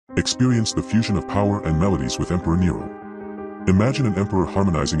Experience the fusion of power and melodies with Emperor Nero. Imagine an emperor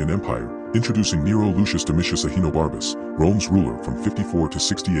harmonizing an empire, introducing Nero Lucius Domitius Ahenobarbus, Rome's ruler from 54 to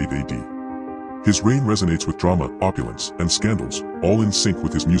 68 AD. His reign resonates with drama, opulence, and scandals, all in sync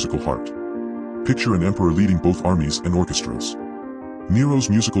with his musical heart. Picture an emperor leading both armies and orchestras. Nero's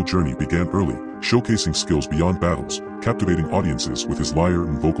musical journey began early, showcasing skills beyond battles, captivating audiences with his lyre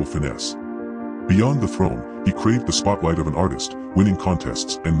and vocal finesse. Beyond the throne, he craved the spotlight of an artist, winning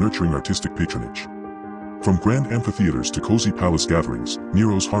contests and nurturing artistic patronage. From grand amphitheaters to cozy palace gatherings,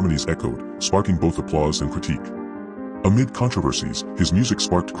 Nero's harmonies echoed, sparking both applause and critique. Amid controversies, his music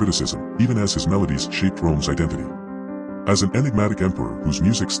sparked criticism, even as his melodies shaped Rome's identity. As an enigmatic emperor whose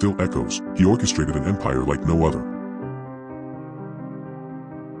music still echoes, he orchestrated an empire like no other.